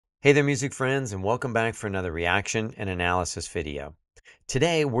Hey there, music friends, and welcome back for another reaction and analysis video.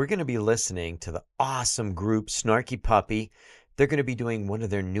 Today, we're going to be listening to the awesome group Snarky Puppy. They're going to be doing one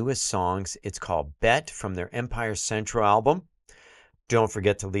of their newest songs. It's called Bet from their Empire Central album. Don't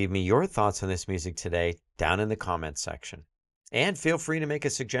forget to leave me your thoughts on this music today down in the comments section. And feel free to make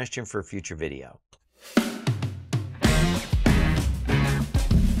a suggestion for a future video.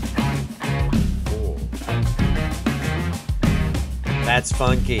 Ooh. That's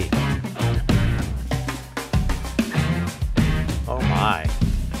funky. Oh my.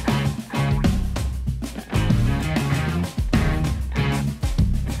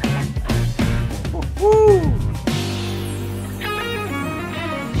 Woo!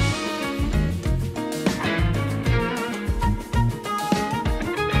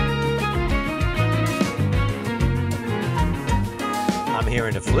 I'm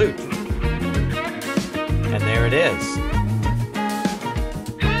hearing a flute. And there it is.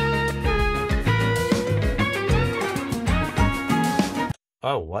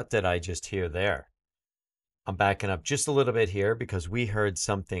 Oh, what did I just hear there? I'm backing up just a little bit here because we heard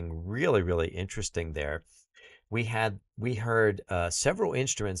something really interesting there. We heard several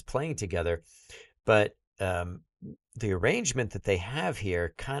instruments playing together, but the arrangement that they have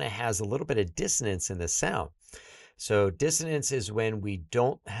here kind of has a little bit of dissonance in the sound. So dissonance is when we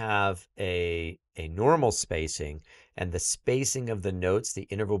don't have a normal spacing, and the spacing of the notes, the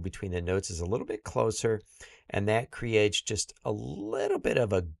interval between the notes, is a little bit closer, and that creates just a little bit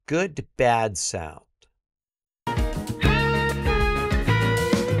of a good bad sound.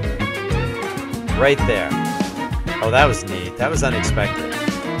 Right there. Oh, that was neat. That was unexpected.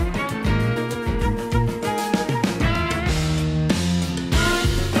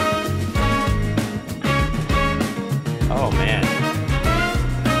 Oh, man.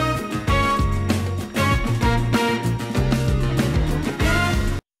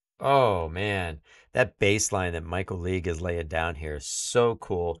 Oh, man. That bass line that Michael League is laying down here is so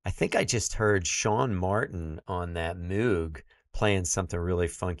cool. I think I just heard Shaun Martin on that Moog playing something really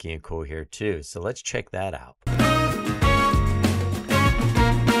funky and cool here too. So let's check that out.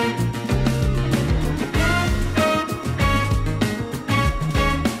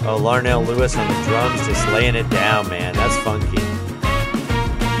 Oh, Larnell Lewis on the drums just laying it down, man. That's funky.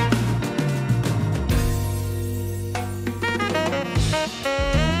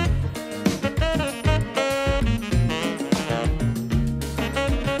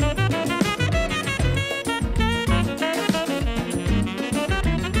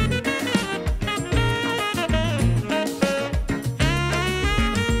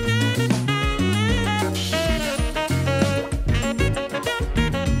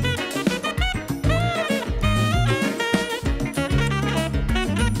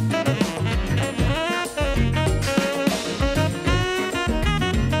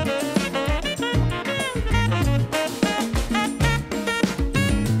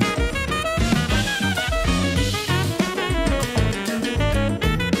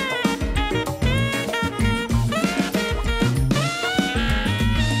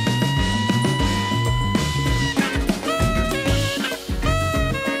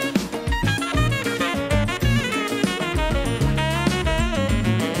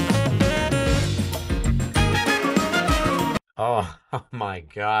 Oh my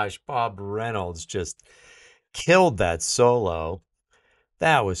gosh, Bob Reynolds just killed that solo.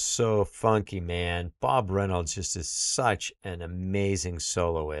 That was so funky, man. Bob Reynolds just is such an amazing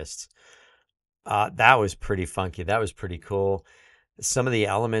soloist. That was pretty funky. That was pretty cool. Some of the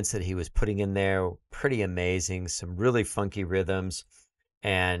elements that he was putting in there were pretty amazing. Some really funky rhythms.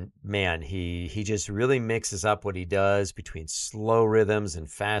 And man, he just really mixes up what he does between slow rhythms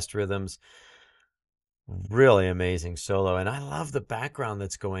and fast rhythms. Really amazing solo. And I love the background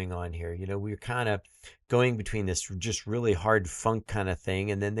that's going on here. You know, we're kind of going between this just really hard funk kind of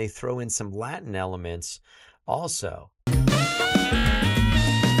thing, and then they throw in some Latin elements also. Oh,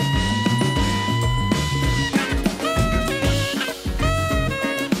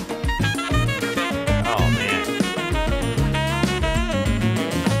 man.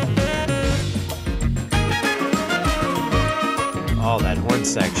 Oh, that horn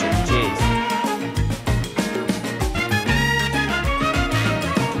section. Jeez.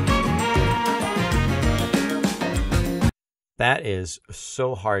 That is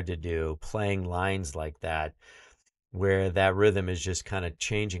so hard to do, playing lines like that, where that rhythm is just kind of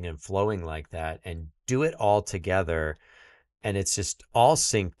changing and flowing like that, and do it all together, and it's just all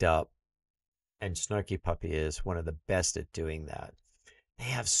synced up. And Snarky Puppy is one of the best at doing that. They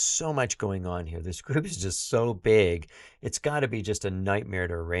have so much going on here. This group is just so big. It's got to be just a nightmare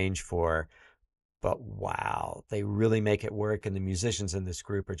to arrange for. but wow, they really make it work, and the musicians in this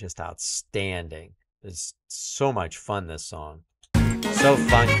group are just outstanding. It's so much fun, this song. So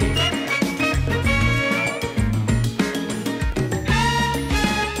funky.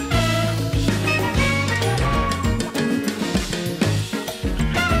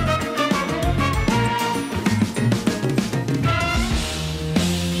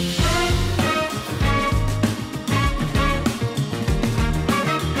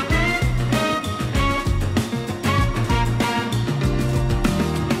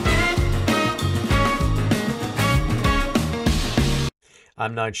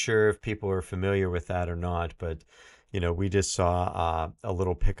 I'm not sure if people are familiar with that or not, but we just saw a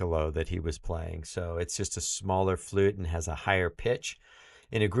little piccolo that he was playing. So it's just a smaller flute and has a higher pitch.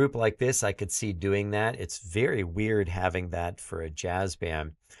 In a group like this, I could see doing that. It's very weird having that for a jazz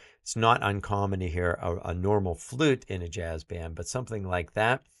band. It's not uncommon to hear a normal flute in a jazz band, but something like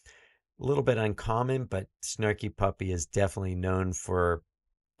that, a little bit uncommon, but Snarky Puppy is definitely known for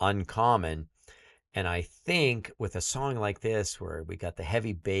uncommon. And I think with a song like this, where we got the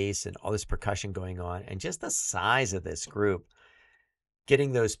heavy bass and all this percussion going on, and just the size of this group,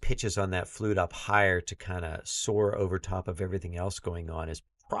 getting those pitches on that flute up higher to kind of soar over top of everything else going on is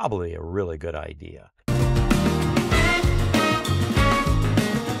probably a really good idea.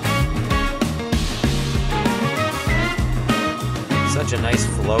 Such a nice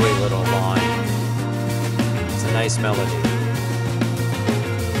flowy little line. It's a nice melody.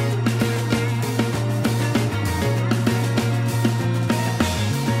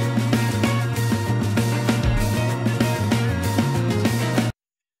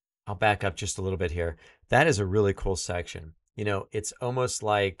 I'll back up just a little bit here. That is a really cool section. It's almost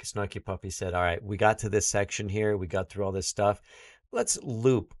like Snarky Puppy said, all right, we got to this section here. We got through all this stuff. Let's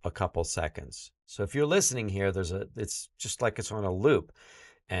loop a couple seconds. So if you're listening here, it's just like it's on a loop.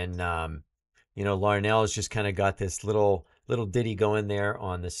 And, Larnell's just kind of got this little ditty going there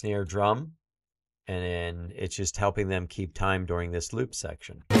on the snare drum. And then it's just helping them keep time during this loop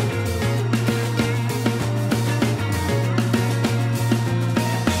section.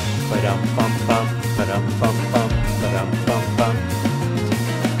 Ba-dum-bum-bum, ba-dum-bum-bum, ba-dum-bum-bum.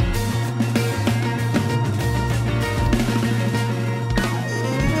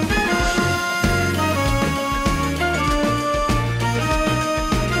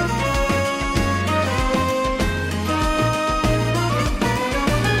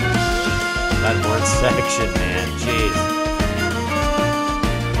 That horn section, man, jeez.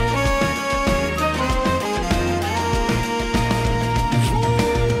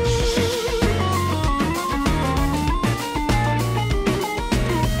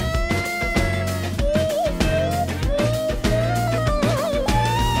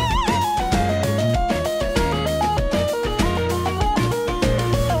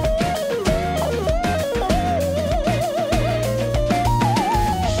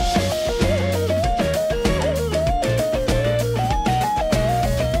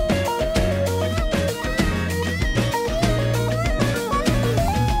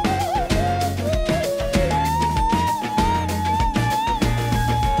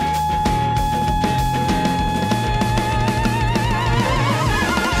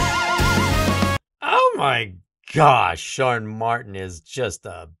 My gosh, Shaun Martin is just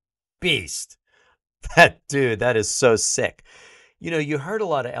a beast. That dude, that is so sick. You heard a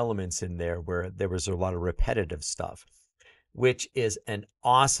lot of elements in there where there was a lot of repetitive stuff, which is an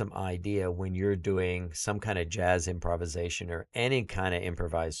awesome idea when you're doing some kind of jazz improvisation or any kind of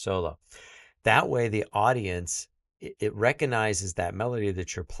improvised solo. That way the audience, it recognizes that melody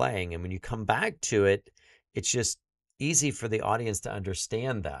that you're playing, and when you come back to it, it's just easy for the audience to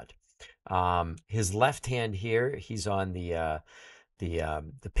understand that. His left hand here, he's on the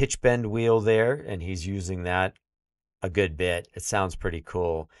pitch bend wheel there, and he's using that a good bit. It sounds pretty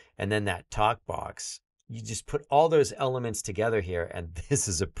cool. And then that Talkbox, you just put all those elements together here, and this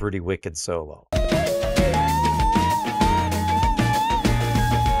is a pretty wicked solo.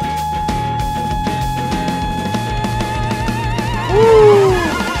 Woo!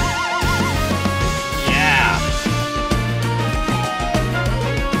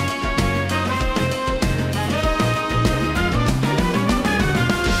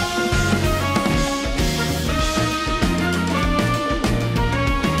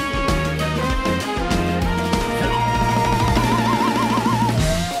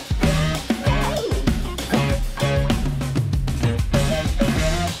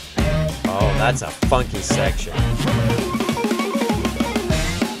 That's a funky section.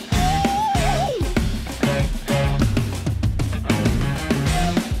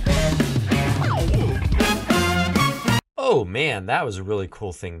 Oh man, that was a really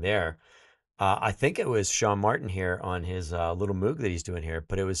cool thing there. I think it was Shaun Martin here on his little Moog that he's doing here,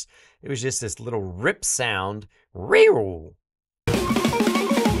 but it was just this little rip sound.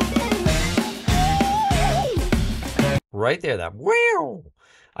 Right there, that wow.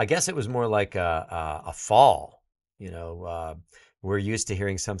 I guess it was more like a fall. We're used to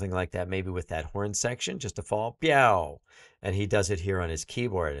hearing something like that, maybe with that horn section, just a fall, meow. And he does it here on his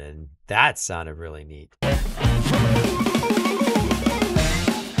keyboard, and that sounded really neat.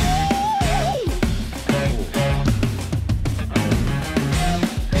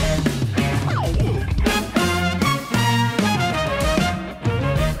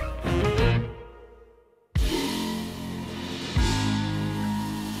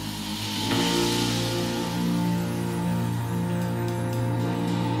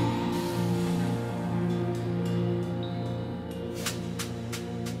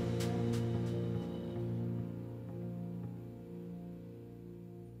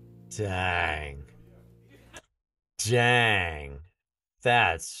 Dang. Dang.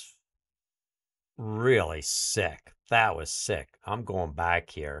 That's really sick. That was sick. I'm going back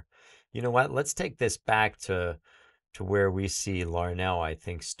here. You know what? Let's take this back to where we see Larnell, I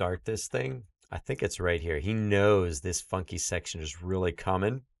think, start this thing. I think it's right here. He knows this funky section is really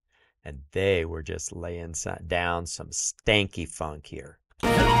coming, and they were just laying down some stanky funk here.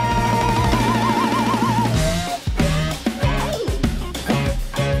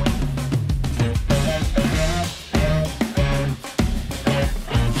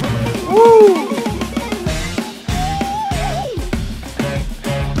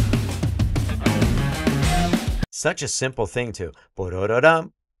 Such a simple thing too.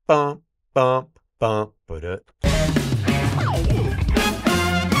 Ba-da-da-dum, bump, bump, bump, ba-da.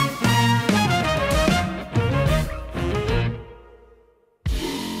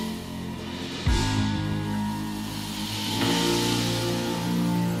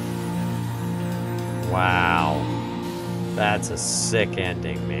 Wow. That's a sick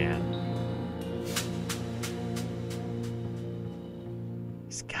ending, man.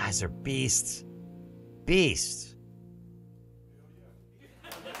 These guys are beasts. Beasts.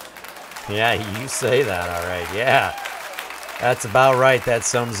 Yeah, you say that, all right. Yeah, that's about right. That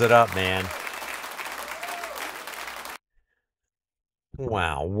sums it up, man.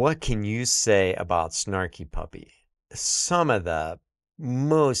 Wow, what can you say about Snarky Puppy? Some of the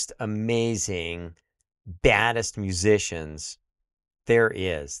most amazing, baddest musicians there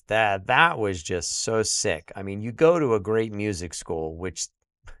is. That was just so sick. I mean, you go to a great music school, which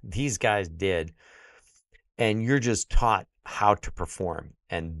these guys did, and you're just taught how to perform,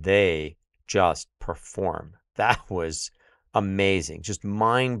 and they just perform. That was amazing, just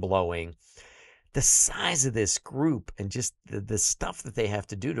mind-blowing. The size of this group and just the stuff that they have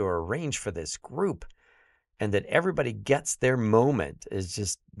to do to arrange for this group, and that everybody gets their moment, is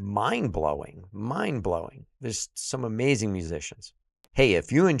just mind-blowing, mind-blowing. There's some amazing musicians. Hey,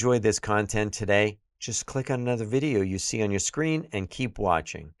 if you enjoyed this content today, just click on another video you see on your screen and keep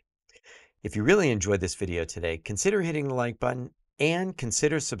watching. If you really enjoyed this video today, consider hitting the like button and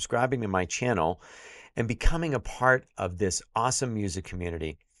consider subscribing to my channel and becoming a part of this awesome music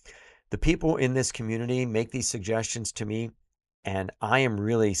community. The people in this community make these suggestions to me, and I am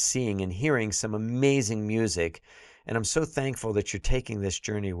really seeing and hearing some amazing music, and I'm so thankful that you're taking this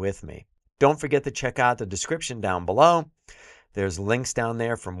journey with me. Don't forget to check out the description down below. There's links down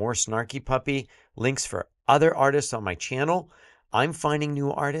there for more Snarky Puppy, links for other artists on my channel. I'm finding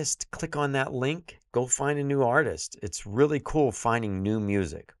new artists. Click on that link. Go find a new artist. It's really cool finding new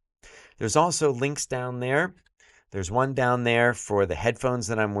music. There's also links down there. There's one down there for the headphones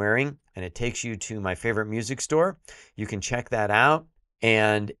that I'm wearing, and it takes you to my favorite music store. You can check that out.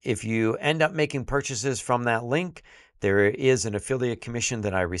 And if you end up making purchases from that link, there is an affiliate commission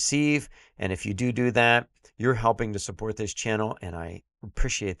that I receive. And if you do that, you're helping to support this channel, and I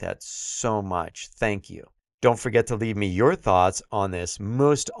appreciate that so much. Thank you. Don't forget to leave me your thoughts on this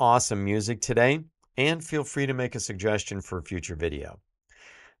most awesome music today, and feel free to make a suggestion for a future video.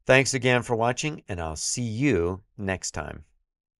 Thanks again for watching, and I'll see you next time.